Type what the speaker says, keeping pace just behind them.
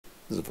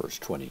This is verse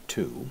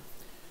 22,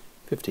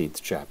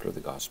 15th chapter of the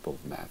Gospel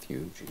of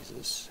Matthew.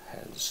 Jesus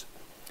has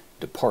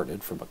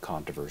departed from a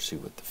controversy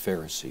with the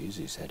Pharisees.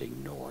 He's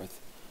heading north.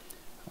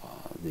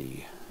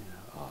 The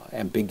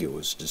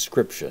ambiguous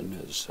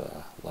description has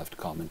left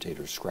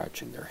commentators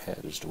scratching their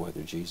head as to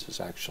whether Jesus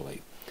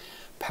actually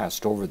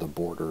passed over the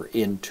border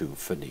into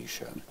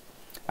Phoenicia,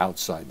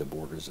 outside the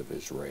borders of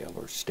Israel,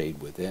 or stayed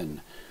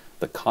within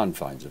the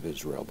confines of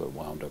Israel, but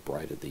wound up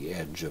right at the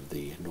edge of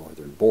the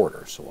northern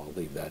border. So I'll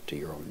leave that to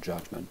your own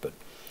judgment. But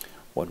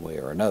one way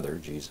or another,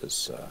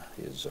 Jesus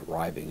is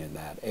arriving in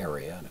that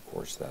area, and of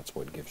course that's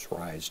what gives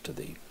rise to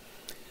the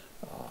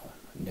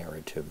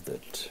narrative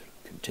that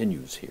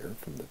continues here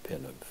from the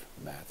pen of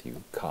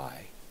Matthew,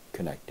 Kai,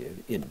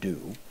 connective,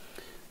 idu.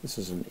 This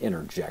is an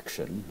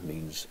interjection,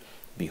 means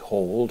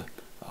behold,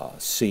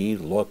 see,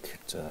 look.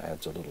 It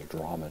adds a little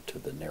drama to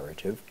the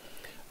narrative.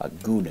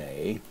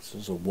 Gune, this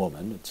is a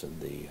woman. It's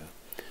in the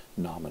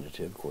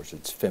nominative. Of course,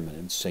 it's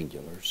feminine,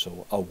 singular.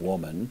 So a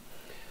woman,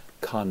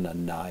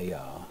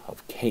 Kananiah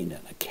of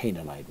Canaan, a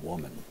Canaanite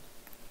woman,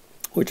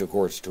 which, of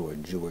course, to a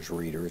Jewish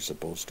reader is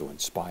supposed to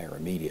inspire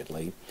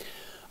immediately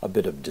a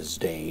bit of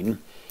disdain.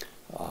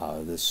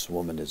 This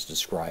woman is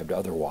described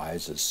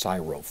otherwise as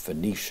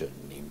Syro-Phoenician,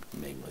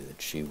 namely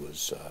that she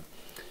was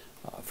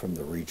from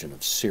the region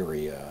of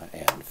Syria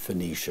and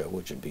Phoenicia,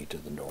 which would be to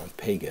the north,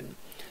 pagan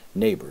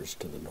neighbors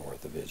to the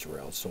north of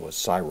Israel. So a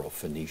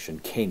Syro-Phoenician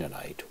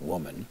Canaanite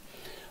woman.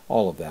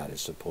 All of that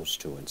is supposed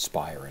to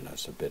inspire in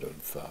us a bit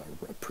of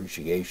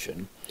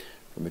appreciation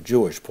from a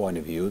Jewish point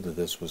of view that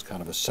this was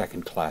kind of a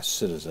second-class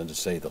citizen, to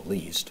say the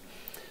least,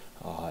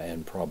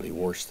 and probably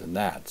worse than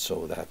that.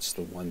 So that's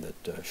the one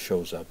that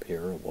shows up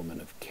here, a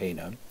woman of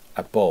Cana.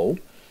 Apo,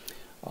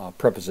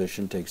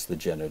 preposition takes the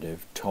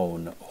genitive,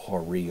 tone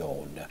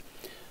horion.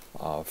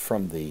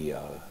 From the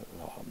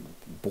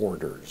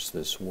borders,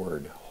 this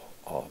word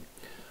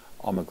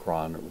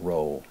omicron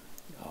rho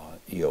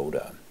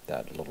iota,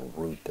 that little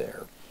root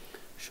there,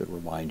 should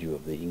remind you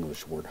of the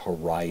English word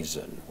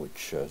horizon,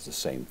 which is the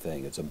same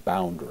thing. It's a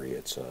boundary.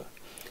 It's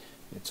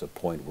a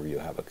point where you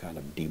have a kind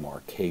of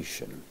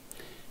demarcation,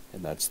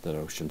 and that's the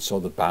notion.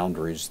 So the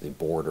boundaries, the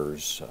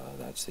borders,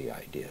 that's the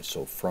idea.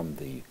 So from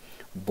the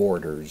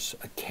borders,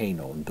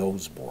 akanon,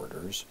 those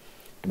borders,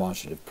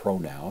 demonstrative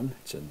pronoun,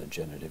 it's in the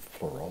genitive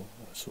plural,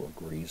 so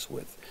agrees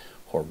with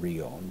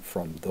horion,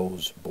 from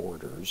those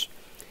borders.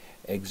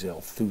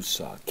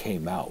 Exelthusa,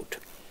 came out.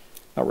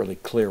 Not really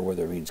clear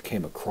whether it means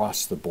came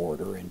across the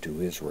border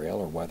into Israel,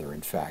 or whether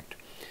in fact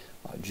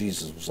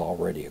Jesus was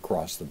already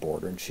across the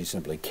border and she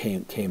simply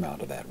came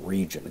out of that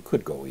region. It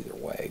could go either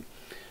way.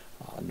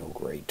 No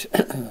great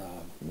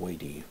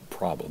weighty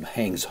problem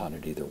hangs on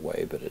it either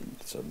way, but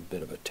it's a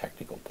bit of a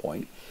technical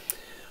point.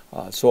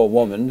 So a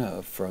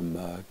woman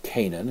from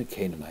Canaan, a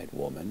Canaanite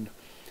woman,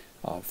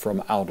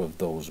 from out of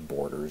those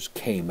borders,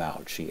 came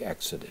out. She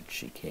exited.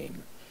 She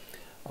came.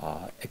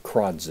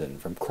 Ekrodzin,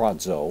 from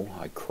krodzo,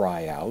 I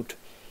cry out.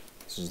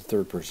 This is the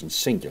third person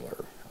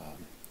singular.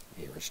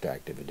 Aorist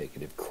active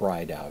indicative,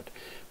 cried out.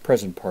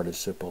 Present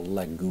participle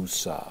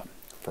legusa,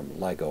 from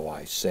lego,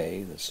 I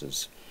say. This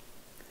is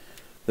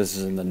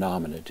in the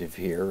nominative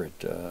here.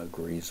 It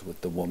agrees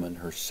with the woman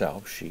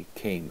herself. She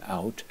came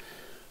out,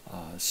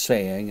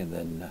 saying, and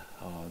then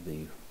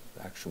the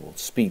actual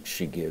speech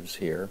she gives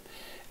here,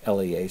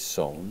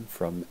 eleason,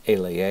 from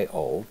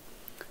eleao,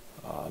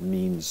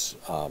 means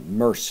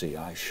mercy.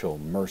 I show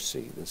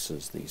mercy. This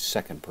is the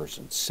second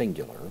person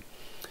singular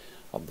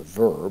of the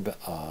verb.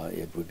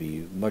 It would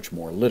be much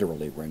more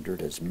literally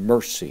rendered as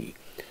mercy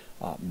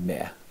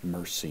me,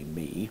 mercy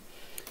me.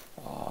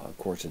 Of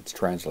course, it's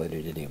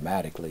translated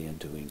idiomatically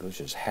into English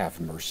as have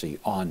mercy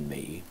on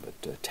me,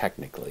 but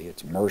technically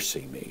it's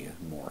mercy me,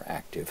 a more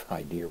active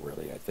idea,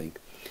 really, I think,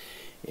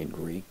 in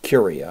Greek.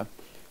 Kyria,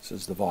 this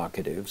is the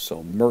vocative,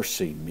 so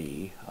mercy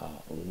me,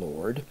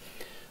 Lord.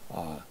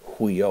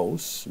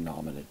 Huios,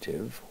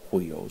 nominative,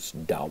 Huios,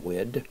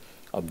 Dawid,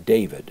 of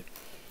David.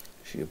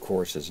 She, of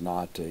course, is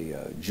not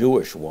a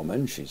Jewish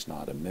woman. She's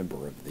not a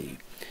member of the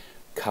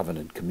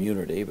covenant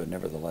community, but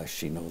nevertheless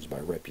she knows by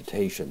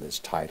reputation this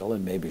title,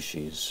 and maybe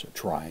she's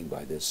trying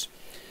by this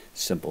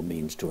simple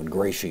means to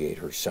ingratiate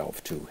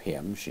herself to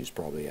him. She's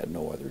probably had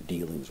no other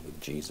dealings with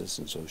Jesus,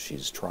 and so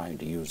she's trying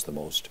to use the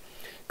most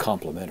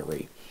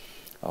complimentary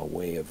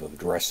way of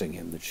addressing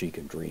him that she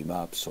can dream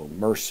up. So,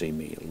 mercy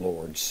me,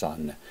 Lord,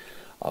 son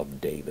of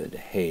David.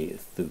 He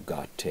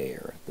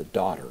thugater, the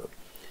daughter.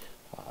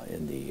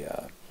 In the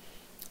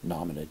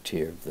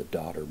nominative, the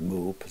daughter,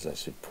 mu,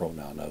 possessive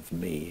pronoun of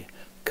me.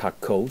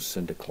 Kakos,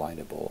 and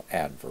declinable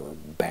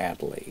adverb,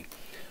 badly.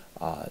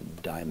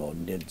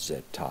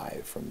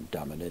 Daimonizetai, from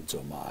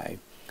daimonidzomai.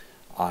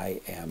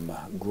 I am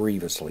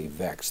grievously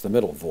vexed. The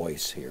middle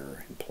voice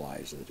here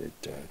implies that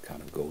it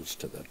kind of goes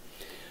to the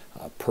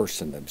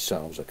person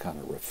themselves, a kind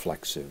of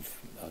reflexive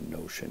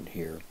notion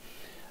here.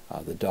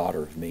 The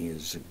daughter of me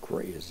is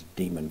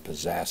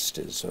demon-possessed,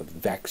 is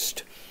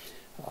vexed,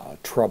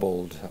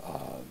 troubled,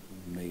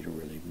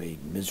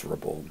 made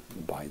miserable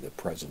by the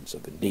presence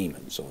of a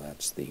demon. So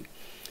that's the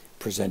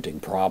presenting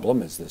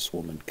problem as this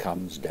woman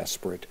comes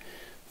desperate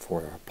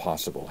for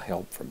possible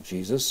help from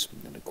Jesus,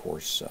 and of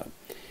course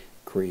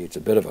creates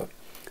a bit of a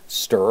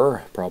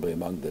stir, probably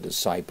among the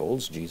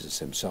disciples. Jesus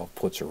himself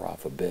puts her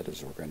off a bit,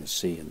 as we're going to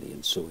see in the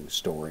ensuing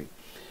story,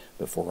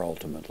 before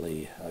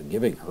ultimately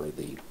giving her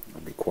the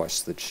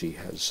request that she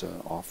has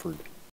offered